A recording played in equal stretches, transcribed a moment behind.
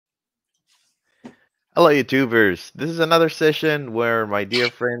Hello, YouTubers. This is another session where my dear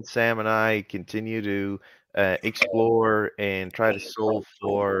friend Sam and I continue to explore and try to solve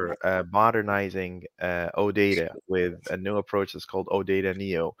for modernizing OData with a new approach that's called OData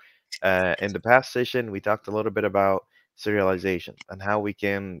Neo. In the past session, we talked a little bit about serialization and how we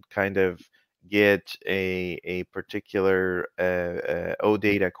can kind of get a particular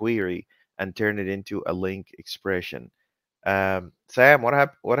OData query and turn it into a link expression. Sam, what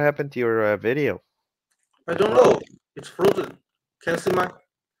happened to your video? I What's don't wrong? know. It's frozen. Can you see my?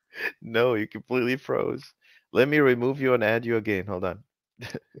 No, you completely froze. Let me remove you and add you again. Hold on.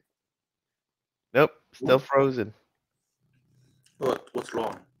 Nope, still frozen. What's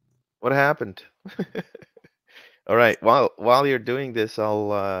wrong? What happened? All right. While you're doing this,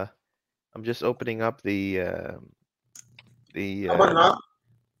 I'm just opening up the How about now?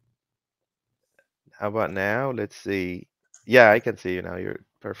 how about now? Let's see. Yeah, I can see you now. You're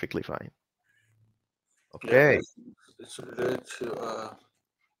perfectly fine. Yeah, Okay. it's related to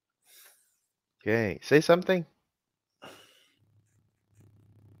Okay. Say something.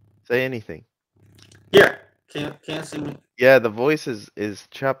 Say anything. yeah. Can you see me? Yeah, the voice is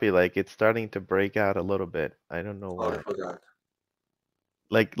choppy, like it's starting to break out a little bit. I don't know Sorry why. for that.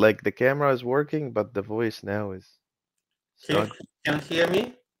 Like the camera is working, but the voice now is Can you stuck. can you hear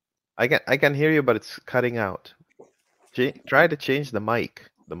me? I can hear you, but it's cutting out. Try to change the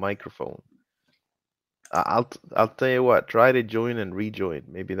microphone. I'll tell you what. Try to join and rejoin.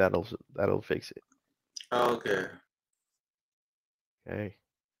 Maybe that'll fix it. Okay. Okay.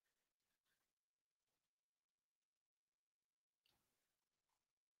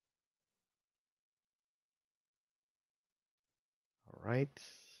 All right.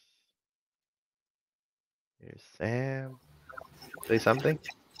 Here's Sam. Say something.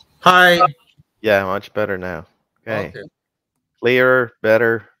 Hi. Yeah, much better now. Okay. Okay. Clearer,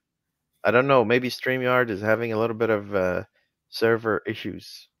 better. I don't know. Maybe StreamYard is having a little bit of server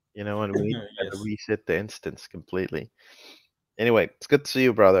issues. And we had to Yes. reset the instance completely. Anyway, it's good to see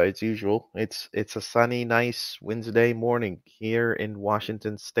you, brother. As usual, it's a sunny, nice Wednesday morning here in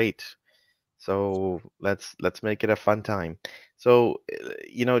Washington State. So let's make it a fun time. So,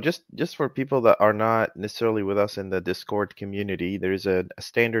 just for people that are not necessarily with us in the Discord community, there's a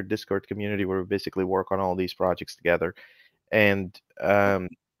standard Discord community where we basically work on all these projects together. And uh,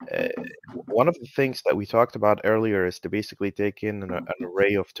 one of the things that we talked about earlier is to basically take in an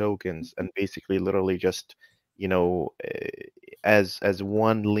array of tokens and basically literally just, as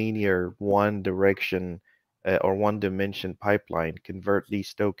one linear, one direction, or one dimension pipeline, convert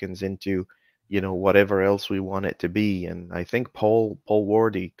these tokens into, whatever else we want it to be. And I think Paul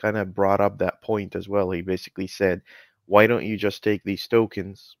Wardy kind of brought up that point as well. He basically said, why don't you just take these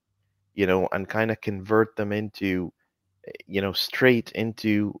tokens, and kind of convert them into straight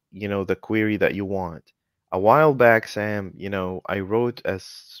into, the query that you want. A while back, Sam, I wrote a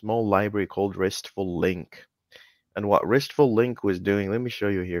small library called RESTfulLinq. And what RESTfulLinq was doing, let me show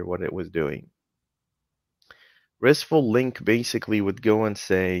you here what it was doing. RESTfulLinq basically would go and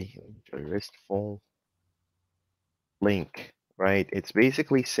say, RESTful link, right? It's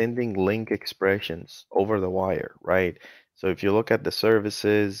basically sending link expressions over the wire, right? So if you look at the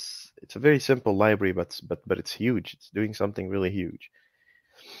services, it's a very simple library, but it's huge. It's doing something really huge.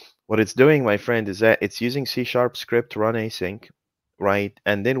 What it's doing, my friend, is that it's using CSharpScript.RunAsync, right?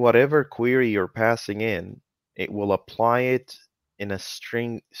 And then whatever query you're passing in, it will apply it in a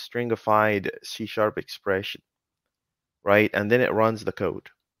stringified C# expression, right? And then it runs the code,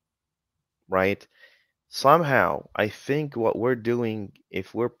 right? Somehow, I think what we're doing,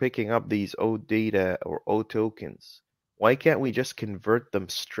 if we're picking up these OData or OTokens, why can't we just convert them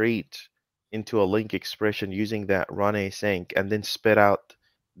straight into a link expression using that RunAsync and then spit out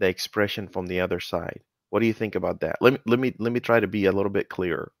the expression from the other side? What do you think about that? Let me try to be a little bit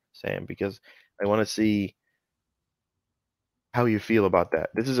clearer, Sam, because I want to see how you feel about that.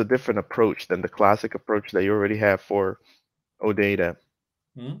 This is a different approach than the classic approach that you already have for OData.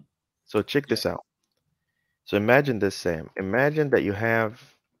 Hmm? So check Yeah. this out. So imagine this, Sam. Imagine that you have,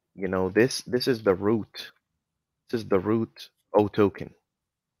 this is the root. This is the root O token,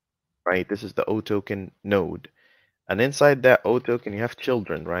 right? This is the O token node. And inside that O token, you have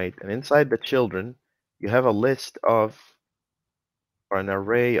children, right? And inside the children, you have a list of, or an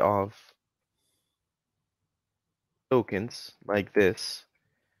array of tokens like this.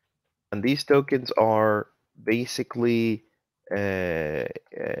 And these tokens are basically,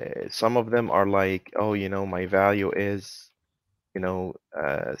 some of them are like, oh, my value is,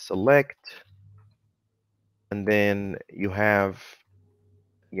 select. And then you have,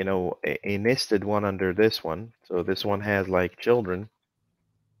 a nested one under this one. So this one has like children.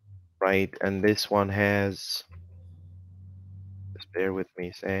 right? And this one has, just bear with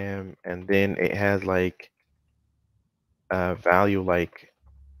me, Sam, and then it has like a value like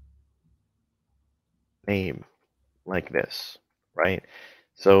name, like this, right?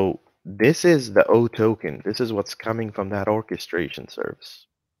 So this is the O token. This is what's coming from that orchestration service,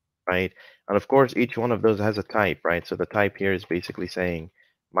 right? And of course, each one of those has a type, right? So the type here is basically saying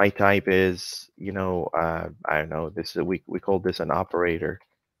my type is, I don't know, this is we call this an operator,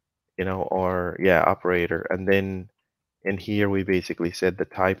 or yeah, operator. And then in here we basically said the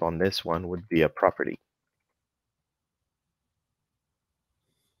type on this one would be a property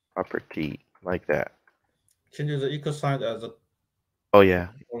like that. Change the equal sign as a Oh yeah,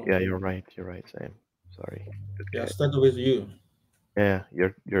 you're right, Sam. Sorry, good yeah, catch. start with you. Yeah,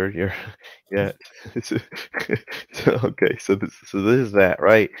 you're yeah. So, okay, so this is that,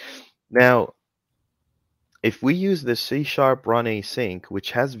 right? Now, if we use the C sharp run async,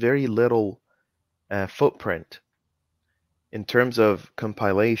 which has very little footprint in terms of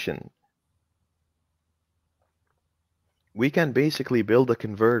compilation, we can basically build a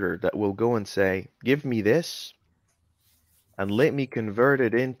converter that will go and say, give me this and let me convert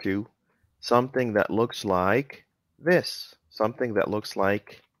it into something that looks like this, something that looks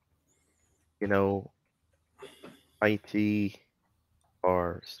like, you know, IT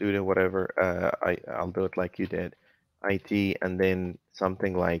or student, whatever. I'll do it like you did, IT, and then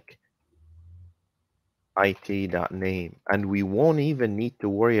something like IT.name. And we won't even need to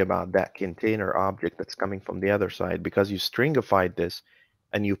worry about that container object that's coming from the other side because you stringified this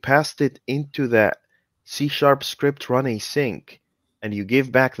and you passed it into that C sharp script run async and you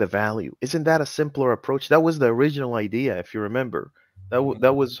gave back the value. Isn't that a simpler approach? That was the original idea, if you remember. That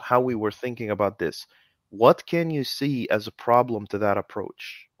was how we were thinking about this. What can you see as a problem to that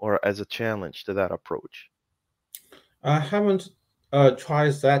approach or as a challenge to that approach? I haven't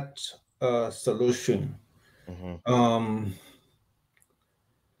tried that solution. Hmm. Um,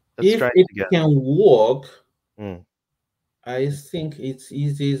 Let's if try it it together. can work, Mm. I think it's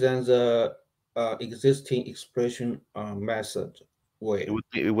easier than the existing expression method It way. would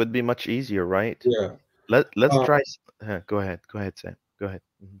be it would be much easier, right? Yeah. Let's Uh, try. Go ahead, Sam. Go ahead.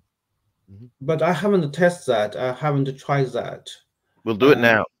 Hmm. but I haven't tested that. I haven't tried that. We'll do it And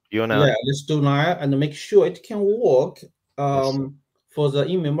now. You and yeah, I. let's do now and make sure it can work Yes. for the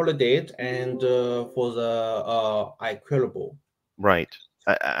in-memory date and for the iQueryable. Right.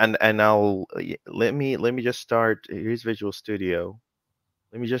 And I'll let me just start. Here's Visual Studio.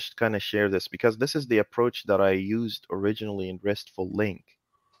 Let me just kind of share this because this is the approach that I used originally in RESTful Link.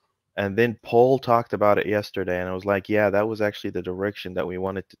 And then Paul talked about it yesterday, and I was like, yeah, that was actually the direction that we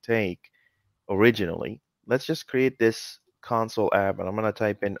wanted to take originally. Let's just create this console app, and I'm gonna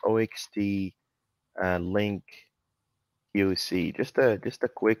type in OXT link POC. Just a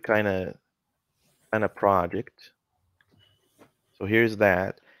quick kind of project. So here's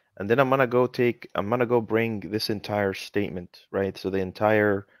that. And then I'm gonna go bring this entire statement, right? So the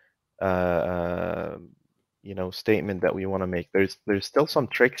entire uh, uh, statement that we want to make. There's still some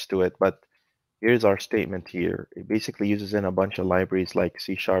tricks to it, but here's our statement here. It basically uses in a bunch of libraries like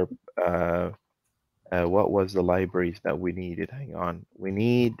C sharp. What was the libraries that we needed? Hang on. We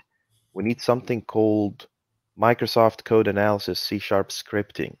need something called Microsoft Code Analysis C Sharp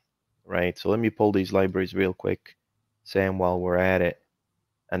Scripting, right? So let me pull these libraries real quick, Sam, while we're at it.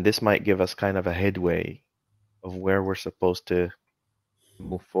 And this might give us kind of a headway of where we're supposed to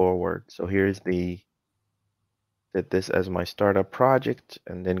move forward. So here's set this as my startup project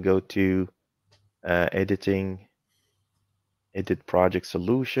and then go to editing, edit project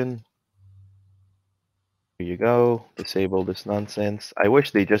solution. Here you go. Disable this nonsense. I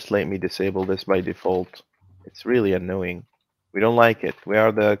wish they just let me disable this by default. It's really annoying. We don't like it. We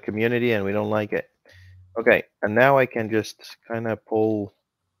are the community and we don't like it. Okay, and now I can just kind of pull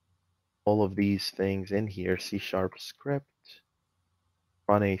all of these things in here. C sharp script,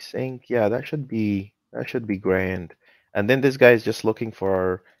 run async. Yeah, that should be grand. And then this guy is just looking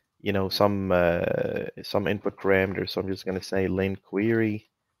for, some input parameters. So I'm just gonna say len query,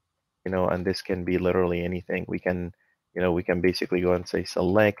 and this can be literally anything. We can basically go and say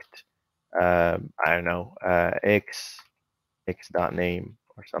select, I don't know, x dot name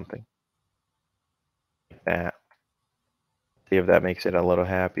or something like that. See if that makes it a little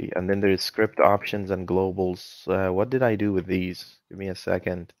happy. And then there's script options and globals. What did I do with these? Give me a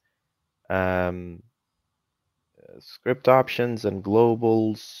second. Um, Script options and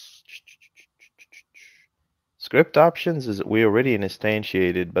globals. Script options is we already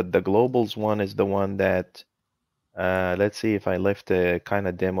instantiated, but the globals one is the one that let's see if I left a kind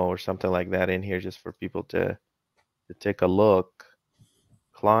of demo or something like that in here just for people to take a look.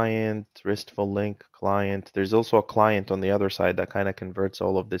 client, RESTfulLinq client. There's also a client on the other side that kind of converts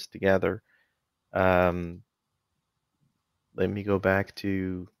all of this together. Let me go back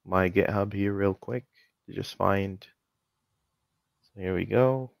to my GitHub here real quick to just find. So here we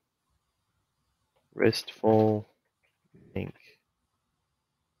go. RESTfulLinq.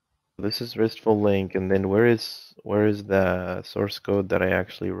 This is RESTfulLinq, and then where is the source code that I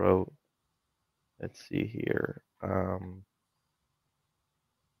actually wrote? Let's see here.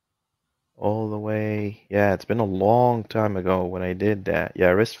 All the way. Yeah, it's been a long time ago when I did that.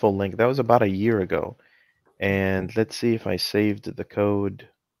 Yeah, RESTfulLinq. That was about a year ago. And let's see if I saved the code.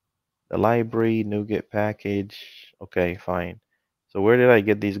 The library, NuGet package. Okay, fine. So where did I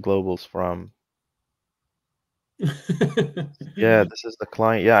get these globals from? Yeah, this is the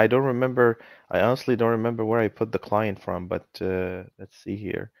client. Yeah, I don't remember. I honestly don't remember where I put the client from, but let's see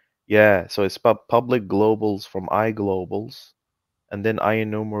here. Yeah, so it's public globals from iGlobals, and then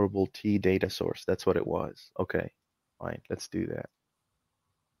IEnumerable T data source. That's what it was. Okay, fine. Let's do that.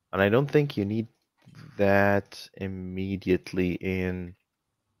 And I don't think you need that immediately in,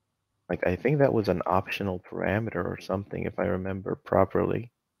 like, I think that was an optional parameter or something, if I remember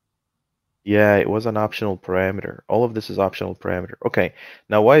properly. Yeah, it was an optional parameter. All of this is optional parameter. Okay,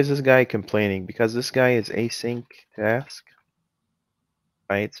 now why is this guy complaining? Because this guy is async task,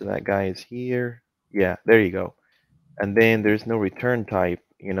 right? So that guy is here. Yeah, there you go. And then there's no return type,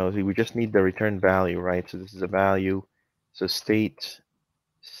 so we just need the return value, right? So this is a value. So state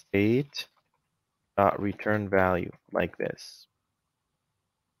return value like this,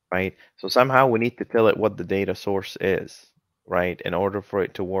 right? So somehow we need to tell it what the data source is, right, in order for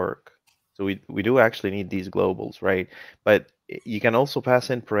it to work. So we do actually need these globals, right? But you can also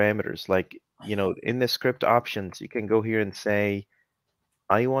pass in parameters like, in the script options, you can go here and say,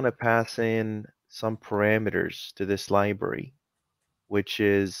 I want to pass in some parameters to this library, which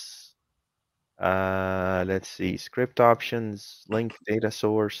is, let's see, script options, link data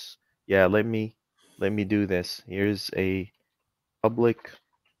source. Yeah, let me do this. Here's a public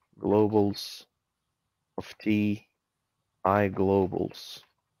globals of T I globals.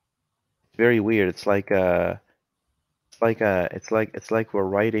 Very weird. It's like we're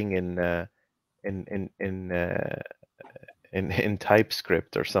writing in in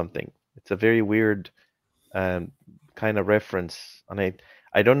TypeScript or something. It's a very weird um, kind of reference, and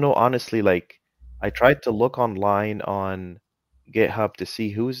I don't know honestly. Like, I tried to look online on GitHub to see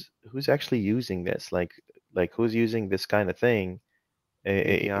who's actually using this, like who's using this kind of thing.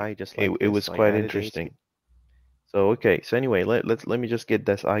 API just like It this, was so I quite added interesting. So okay, so anyway, let me just get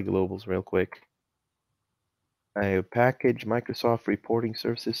this iGlobals real quick. Package Microsoft Reporting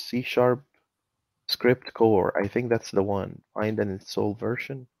Services C Sharp Script Core. I think that's the one. Find and install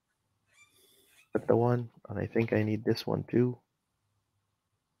version. That's the one. And I think I need this one too.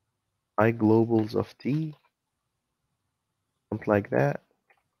 iGlobals of T. Something like that.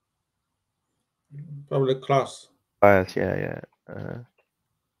 Probably class. Class, yeah.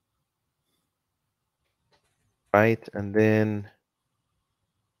 Right, and then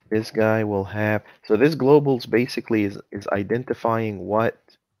this guy will have. So this globals basically is identifying what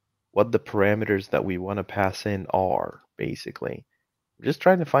the parameters that we want to pass in are, basically. Just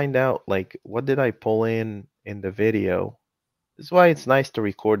trying to find out, like, what did I pull in the video? This is why it's nice to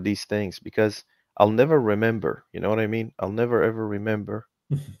record these things, because I'll never remember. You know what I mean? I'll never ever remember.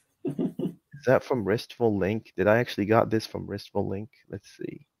 Is that from RESTfulLinq? Did I actually got this from RESTfulLinq? Let's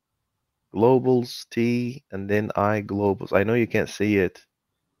see. Globals T and then I globals. I know you can't see it.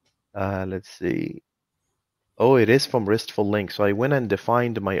 Let's see. Oh, it is from RESTfulLinq. So I went and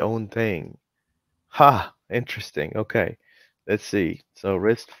defined my own thing. Ha! Interesting. Okay. Let's see. So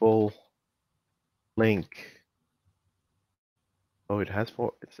RESTfulLinq. Oh, it has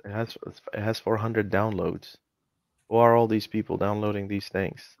 400 downloads. Who are all these people downloading these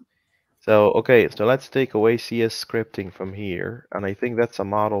things? So, okay, so let's take away CS scripting from here, and I think that's a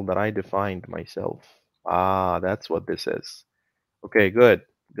model that I defined myself. Ah, that's what this is. Okay, good.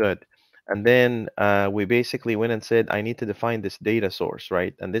 And then we basically went and said, I need to define this data source,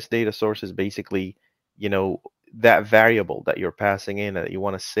 right? And this data source is basically, that variable that you're passing in that you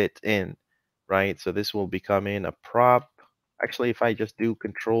want to sit in, right? So this will become in a prop. Actually, if I just do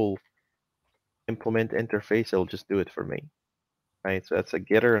control implement interface, it'll just do it for me, right? So that's a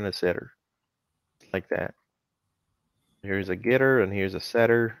getter and a setter, like that. Here's a getter and here's a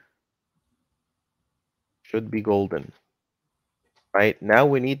setter. Should be golden, right? Now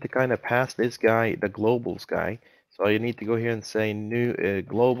we need to kind of pass this guy, the globals guy. So you need to go here and say new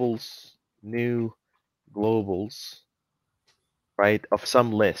globals, right, of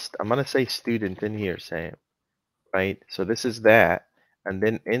some list. I'm gonna say student in here, Sam, right? So this is that. And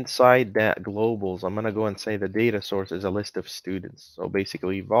then inside that globals, I'm going to go and say the data source is a list of students. So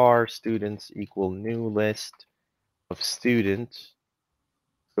basically var students equal new list of students.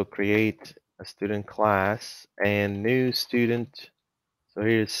 So create a student class and new student. So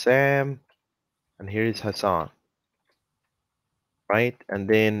here's Sam and here's Hassan, right? And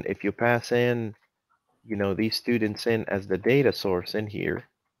then if you pass in, these students in as the data source in here.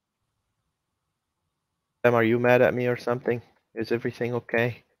 Sam, are you mad at me or something? Is everything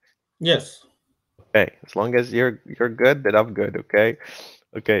okay? Yes. Okay, as long as you're good, then I'm good, okay?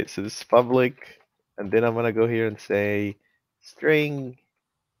 Okay, so this is public, and then I'm gonna go here and say string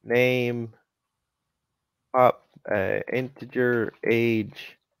name pop integer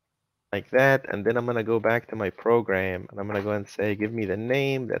age like that, and then I'm gonna go back to my program and I'm gonna go and say give me the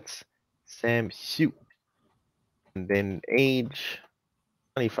name that's Sam Shoot, and then age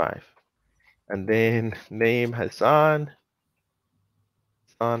 25, and then name Hassan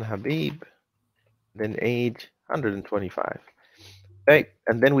Habib, then age 125. Okay,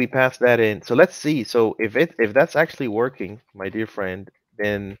 and then we pass that in. So let's see. So if that's actually working, my dear friend,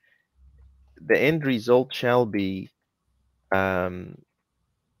 then the end result shall be that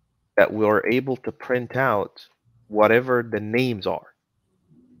we're able to print out whatever the names are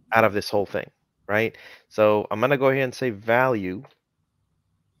out of this whole thing, right? So I'm gonna go ahead and say value,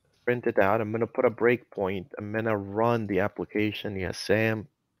 print it out. I'm gonna put a breakpoint. I'm gonna run the application, yes, Sam,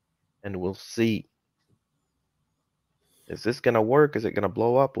 and we'll see. Is this gonna work? Is it gonna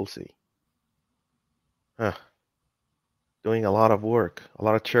blow up? We'll see. Huh. Doing a lot of work, a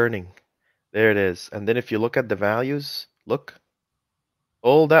lot of churning. There it is. And then if you look at the values, look,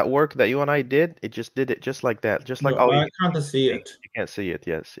 all that work that you and I did, it just did it just like that. Just like, No, oh, I can't see it. you can't see it.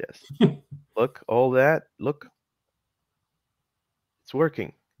 Yes, yes. Look, all that, look, it's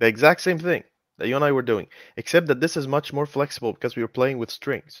working. The exact same thing that you and I were doing, except that this is much more flexible because we were playing with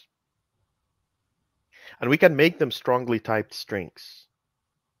strings. And we can make them strongly typed strings,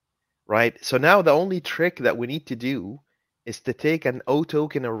 right? So now the only trick that we need to do is to take an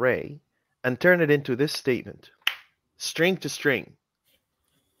OToken array and turn it into this statement, string to string.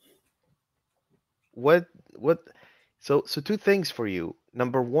 What so two things for you.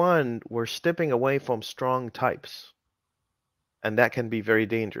 Number one, we're stepping away from strong types. And that can be very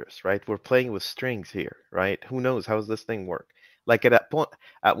dangerous, right? We're playing with strings here, right? Who knows how does this thing work? Like at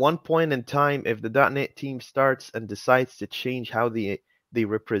one point in time, if the .NET team starts and decides to change how they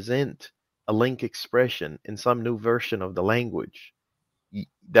represent a LINQ expression in some new version of the language,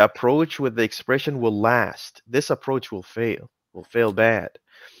 the approach with the expression will last. This approach will fail bad.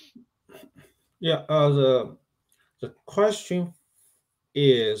 Yeah. The question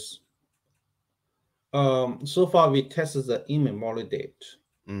is, so far we tested the in-memory date,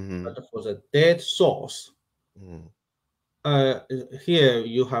 Mm-hmm. but for the date source, here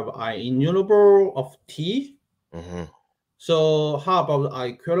you have I enumerable of t. Mm-hmm. So how about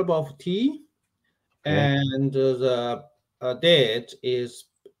I queryable of t? Okay. And the date is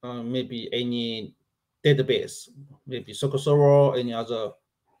maybe any database, maybe SQL Server, any other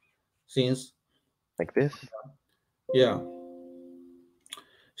things. Like this? Yeah.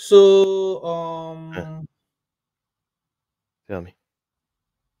 So Tell me.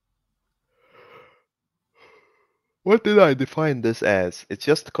 What did I define this as? It's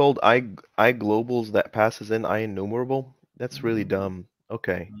just called I globals that passes in I enumerable. That's really dumb.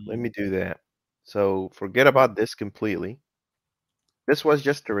 Okay, let me do that. So forget about this completely. This was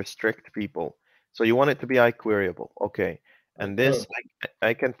just to restrict people. So you want it to be I queryable. Okay. And this,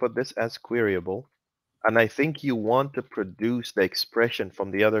 I can put this as queryable. And I think you want to produce the expression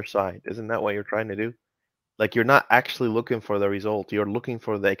from the other side. Isn't that what you're trying to do? Like you're not actually looking for the result. You're looking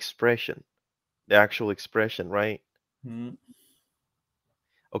for the expression, the actual expression, right?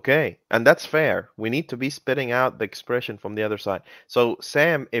 Okay, and that's fair. We need to be spitting out the expression from the other side. So,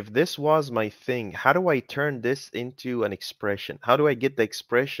 Sam, if this was my thing, how do I turn this into an expression? How do I get the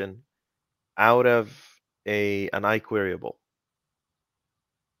expression out of an iQueryable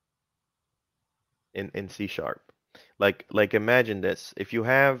in C Sharp? Like imagine this. If you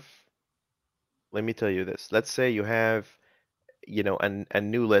have, let me tell you this. Let's say you have, a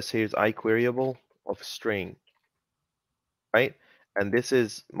new list. Here's iQueryable of string, right? And this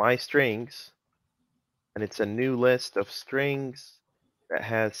is my strings. And it's a new list of strings that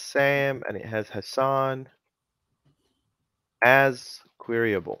has Sam and it has Hassan as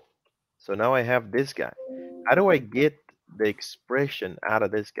queryable. So now I have this guy. How do I get the expression out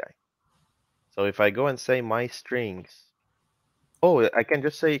of this guy? So if I go and say my strings, oh, I can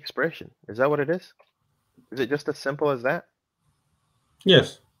just say expression. Is that what it is? Is it just as simple as that?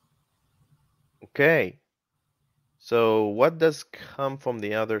 yes. Okay. So what does come from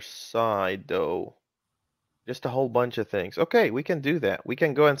the other side though? Just a whole bunch of things. Okay, we can do that. We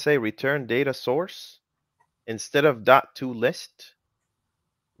can go and say return data source instead of .toList,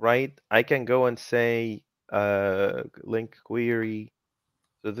 right? I can go and say link query.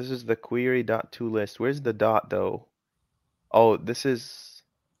 So this is the query .toList. Where's the dot though? Oh, this is,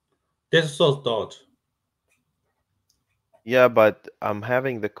 Data source dot. yeah, but I'm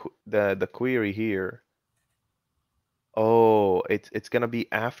having the query here. Oh, it's gonna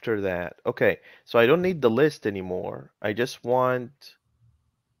be after that. Okay, so I don't need the list anymore. I just want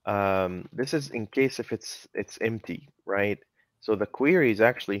this is in case if it's empty, right? So the query is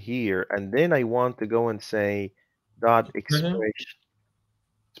actually here, and then I want to go and say dot expression,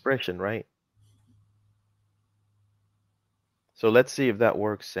 right? So let's see if that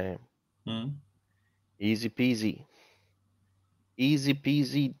works, Sam. Easy peasy. Easy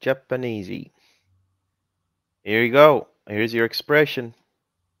peasy Japanesey. Here you go. Here's your expression.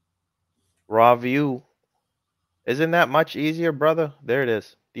 Raw view. Isn't that much easier, brother? There it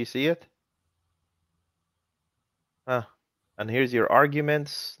is. Do you see it? Huh. And here's your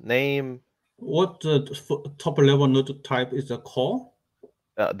arguments, name. What top level node type is the call?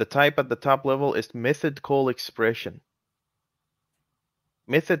 The type at the top level is method call expression.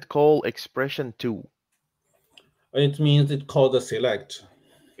 Method call expression 2. It means it called the select.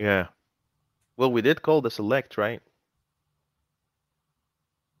 Yeah. Well, we did call the select, right?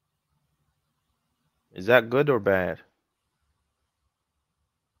 Is that good or bad?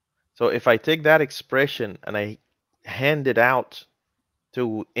 So if I take that expression and I hand it out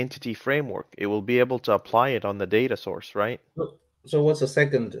to entity framework, it will be able to apply it on the data source, right? So what's the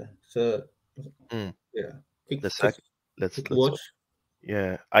second? So yeah. The second. Let's watch.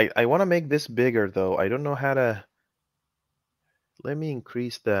 Yeah. I want to make this bigger though. I don't know how to. Let me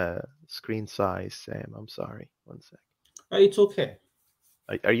increase the screen size, Sam. I'm sorry. One sec. It's okay.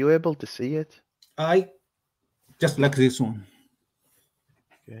 Are you able to see it? I just like this one.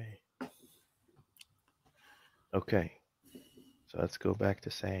 Okay. Okay. So let's go back to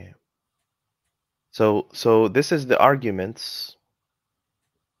Sam. So this is the arguments.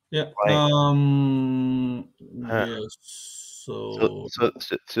 Yeah. Right. Yes. So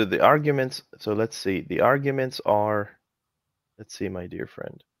the arguments. So let's see. The arguments are. Let's see, my dear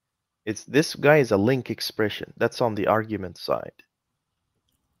friend. It's this guy is a link expression. That's on the argument side.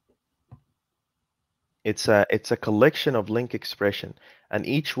 It's a collection of link expression, and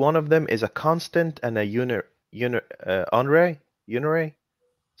each one of them is a constant and a unary,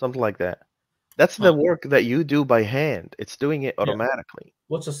 something like that. That's the work that you do by hand. It's doing it automatically. Yeah.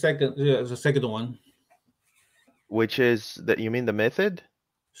 What's the second? Yeah, the second one. Which is that you mean the method?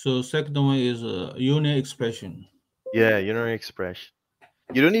 So second one is a unary expression. Yeah, unary expression.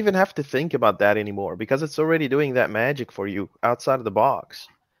 You don't even have to think about that anymore because it's already doing that magic for you outside of the box,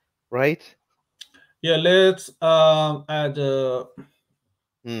 right? Yeah, let's add 2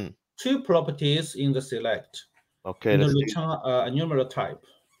 properties in the select. Okay, in the let's return a numeral type.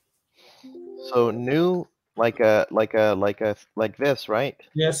 So new like this, right?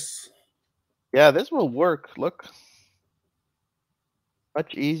 Yes. Yeah, this will work. Look.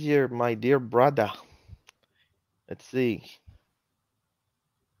 Much easier, my dear brother. Let's see.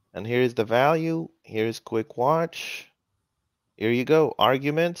 And here's the value. Here's quick watch. Here you go.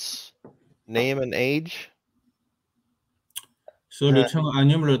 Arguments, name and age. So return a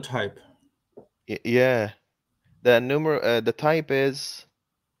numeral type. Yeah. The type is.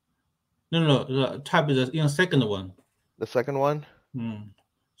 No. The type is in the second one. The second one.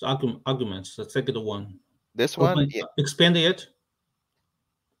 So arguments. The second one. This one. Yeah. Expand it.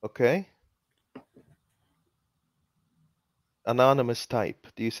 Okay. Anonymous type.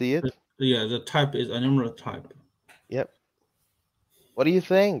 Do you see it? Yeah, the type is a numeral type. Yep. What do you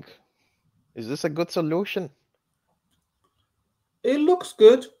think? Is this a good solution? It looks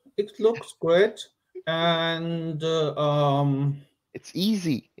good. It looks great, and it's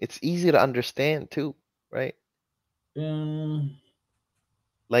easy. It's easy to understand too, right?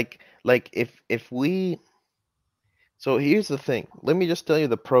 Like if we. So here's the thing. Let me just tell you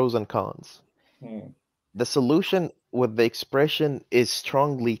the pros and cons. The solution with the expression is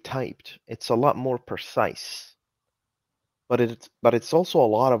strongly typed. It's a lot more precise. But it's also a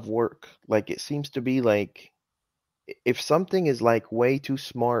lot of work. Like it seems to be like if something is like way too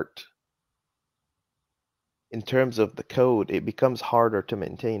smart in terms of the code, it becomes harder to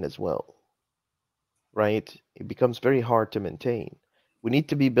maintain as well. Right? It becomes very hard to maintain. We need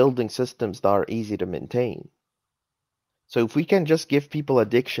to be building systems that are easy to maintain. So if we can just give people a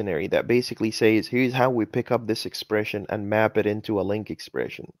dictionary that basically says, here's how we pick up this expression and map it into a link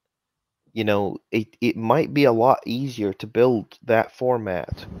expression, you know, it might be a lot easier to build that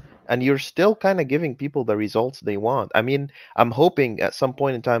format. And you're still kind of giving people the results they want. I mean, I'm hoping at some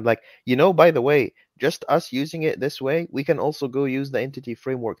point in time, like, you know, by the way, just us using it this way, we can also go use the entity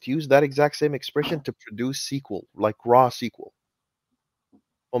framework to use that exact same expression to produce SQL, like raw SQL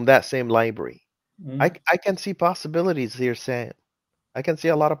from that same library. Mm, I can see possibilities here, Sam. I can see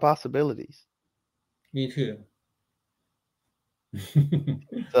a lot of possibilities. me too.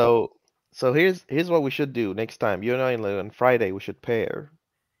 So here's what we should do next time. You and I on Friday we should pair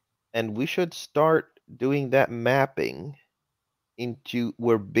and we should start doing that mapping into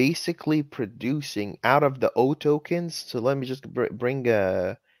we're basically producing out of the O tokens. So let me just bring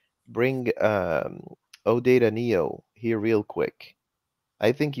OData Neo here real quick.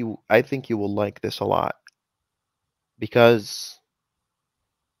 I think you will like this a lot because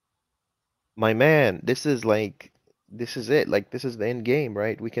my man, this is it. Like this is the end game,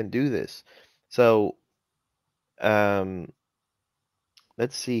 right? We can do this. So um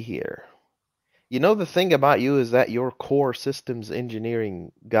let's see here. You know, the thing about you is that you're core systems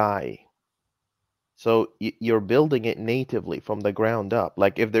engineering guy. So you're building it natively from the ground up.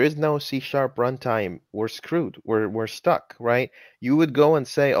 Like if there is no C sharp runtime, we're screwed. We're stuck, right? You would go and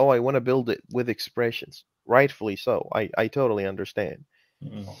say, "Oh, I want to build it with expressions." Rightfully so. I totally understand.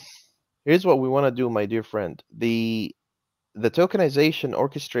 Mm. Here's what we want to do, my dear friend. The tokenization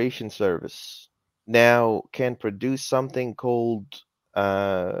orchestration service now can produce something called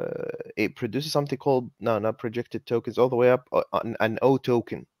it produces something called no, not projected tokens all the way up an O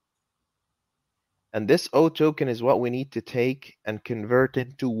token. And this O token is what we need to take and convert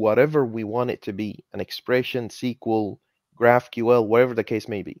into whatever we want it to be, an expression, SQL, GraphQL, whatever the case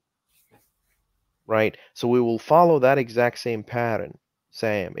may be, right? So we will follow that exact same pattern,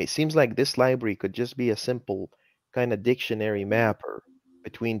 Sam. It seems like this library could just be a simple kind of dictionary mapper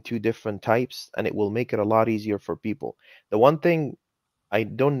between two different types, and it will make it a lot easier for people. The one thing I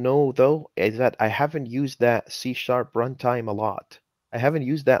don't know though is that I haven't used that C sharp runtime a lot. I haven't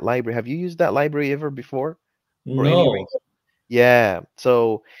used that library. Have you used that library ever before for any No. reason? Yeah,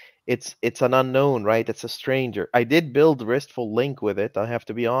 so it's an unknown, right? It's a stranger. I did build RESTful link with it, I have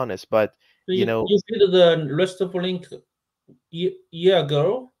to be honest, but So you know, you did the RESTfulLinq year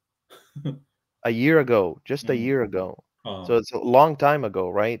ago? a year ago, just a Mm. year ago. So Oh. it's a long time ago,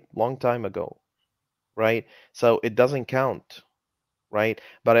 right? Long time ago, right? So it doesn't count, right?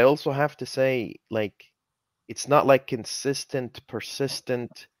 But I also have to say, like, it's not like consistent,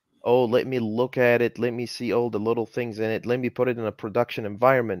 persistent. Oh, let me look at it. Let me see all the little things in it. Let me put it in a production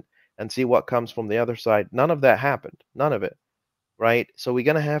environment and see what comes from the other side. None of that happened. None of it, right? So we're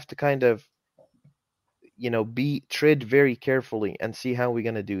gonna have to kind of, you know, be tread very carefully and see how we're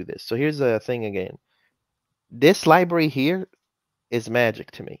gonna do this. So here's the thing again. This library here is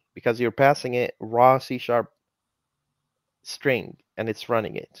magic to me because you're passing it raw C sharp string and it's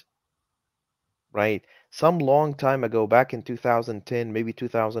running it, right? Some long time ago, back in 2010, maybe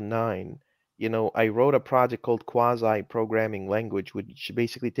 2009, you know, I wrote a project called Quasi Programming Language, which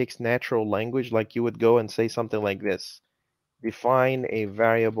basically takes natural language, like you would go and say something like this. Define a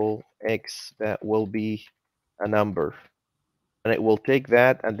variable x that will be a number. And it will take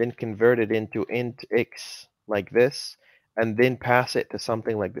that and then convert it into int x like this, and then pass it to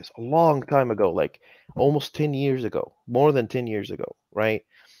something like this. A long time ago, like almost 10 years ago, more than 10 years ago, right?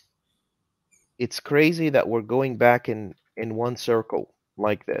 It's crazy that we're going back in one circle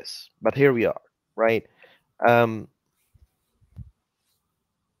like this, but here we are, right? Um,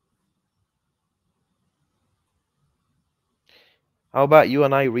 how about you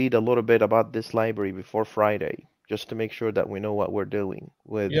and I read a little bit about this library before Friday, just to make sure that we know what we're doing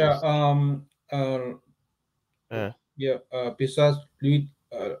with. Yeah. Uh, Yeah. Besides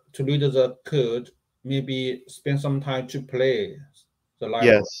to read the code, maybe spend some time to play the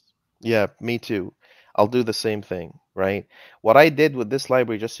library. yes, yeah, me too. I'll do the same thing, right? What I did with this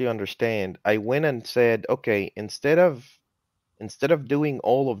library, just so you understand, I went and said, okay, instead of doing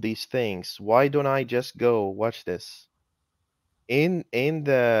all of these things, why don't I just go watch this? In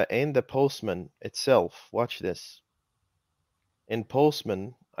the Postman itself, watch this. In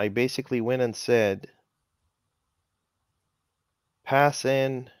Postman, I basically went and said, pass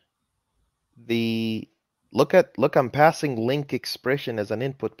in the look, I'm passing link expression as an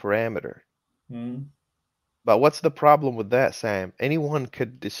input parameter. Mm. But what's the problem with that, Sam? Anyone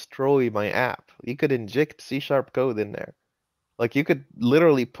could destroy my app. You could inject C sharp code in there. Like you could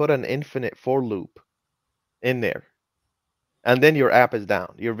literally put an infinite for loop in there, and then your app is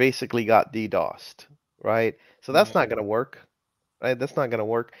down. You're basically got DDoSed, right? So that's not gonna work, right? That's not gonna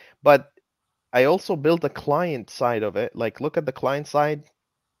work. But I also built a client side of it. Like look at the client side.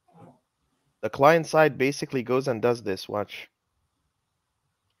 The client side basically goes and does this. Watch.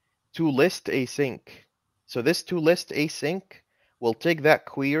 ToList async. So this ToList async will take that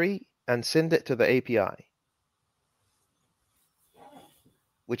query and send it to the API,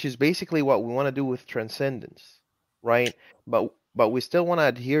 which is basically what we want to do with transcendence, right? But we still want to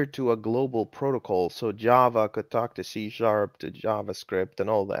adhere to a global protocol, so Java could talk to C# to JavaScript and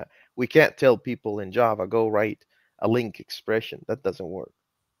all that. We can't tell people in Java go write a link expression. That doesn't work.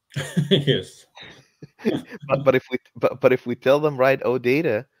 Yes. But if we tell them write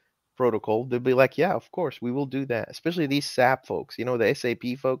OData protocol, they'll be like, yeah, of course we will do that. Especially these SAP folks, the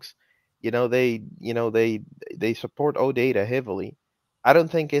SAP folks, they support OData heavily. I don't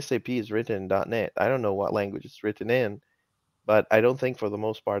think SAP is written in .NET. I don't know what language it's written in, but I don't think for the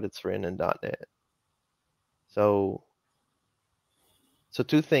most part it's written in .NET. So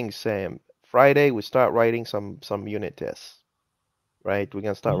two things, Sam. Friday we start writing some unit tests, right? We're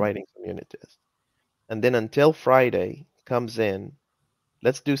gonna start writing some unit tests, and then until Friday comes in,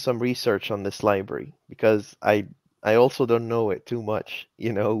 let's do some research on this library because I also don't know it too much.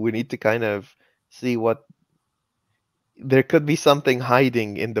 We need to kind of see what there could be something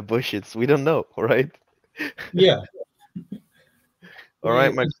hiding in the bushes. We don't know, right? Yeah. All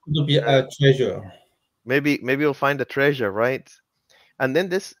right, It's going to be a treasure. maybe we'll find a treasure, right? And then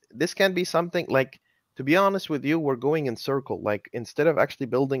this can be something like, to be honest with you, we're going in circle. Like instead of actually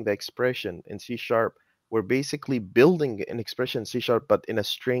building the expression in C#, we're basically building an expression in C#, but in a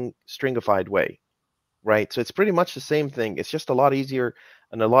stringified way, right? So it's pretty much the same thing. It's just a lot easier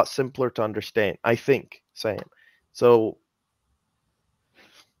and a lot simpler to understand, I think, Sam. So,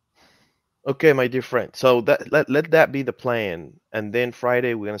 okay, my dear friend. So let that be the plan. And then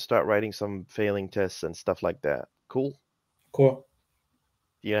Friday, we're going to start writing some failing tests and stuff like that. Cool? Cool.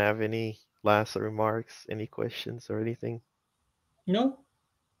 Do you have any last remarks, any questions or anything? No?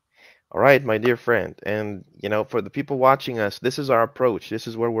 All right, my dear friend. And, for the people watching us, this is our approach. This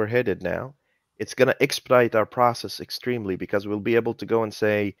is where we're headed now. It's going to expedite our process extremely because we'll be able to go and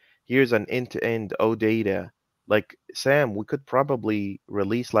say, here's an end-to-end OData. Like, Sam, we could probably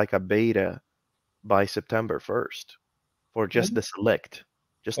release like a beta by September 1st for just the select.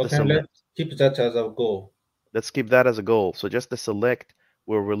 Just the Okay, select. let's keep that as our goal. Let's keep that as a goal. So just the select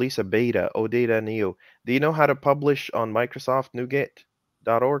will release a beta, OData Neo. Do you know how to publish on Microsoft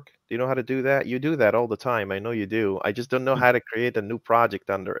NuGet.org? Do you know how to do that? You do that all the time. I know you do. I just don't know how to create a new project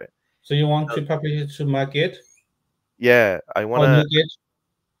under it. So you want to publish it to market Yeah, I or wanna. NuGet?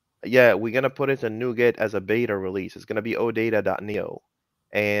 Yeah, we're gonna put it in NuGet as a beta release. It's gonna be OData.neo,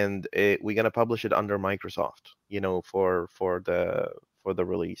 and we're gonna publish it under Microsoft. For the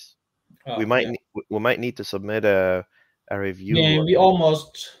release. We might Yeah. we might need to submit a review. Then we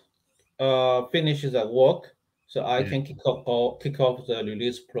almost finish the work, so I Yeah. can kick off the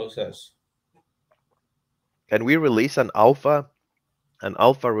release process. Can we release an alpha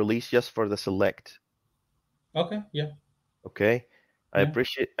release just for the select? Okay, yeah. Okay. I Yeah.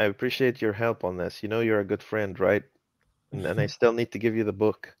 appreciate your help on this. You're a good friend, right? And I still need to give you the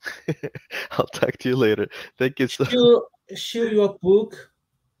book. I'll talk to you later. Thank you so. Show your book.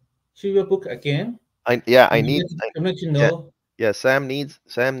 Show your book again. I And need. let you Yeah, know. yeah. Sam needs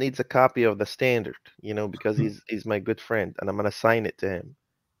a copy of the standard. Because he's my good friend, and I'm gonna sign it to him.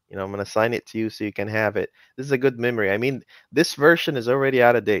 I'm going to sign it to you so you can have it. This is a good memory. I mean, this version is already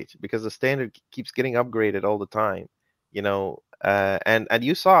out of date because the standard keeps getting upgraded all the time. And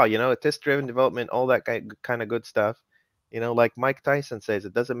you saw, test-driven development, all that kind of good stuff. Like Mike Tyson says,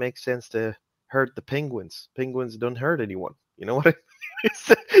 it doesn't make sense to hurt the penguins. Penguins don't hurt anyone. You know what I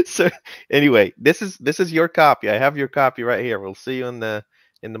mean? So anyway, this is your copy. I have your copy right here. We'll see you in the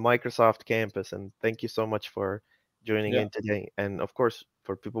Microsoft campus, and thank you so much for joining Yeah. in today. And of course,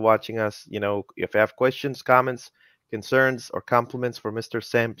 for people watching us, if you have questions, comments, concerns, or compliments for Mr.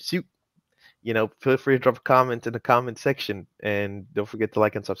 Sam Su, feel free to drop a comment in the comment section. And don't forget to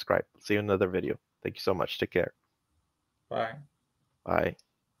like and subscribe. See you in another video. Thank you so much. Take care. Bye. Bye.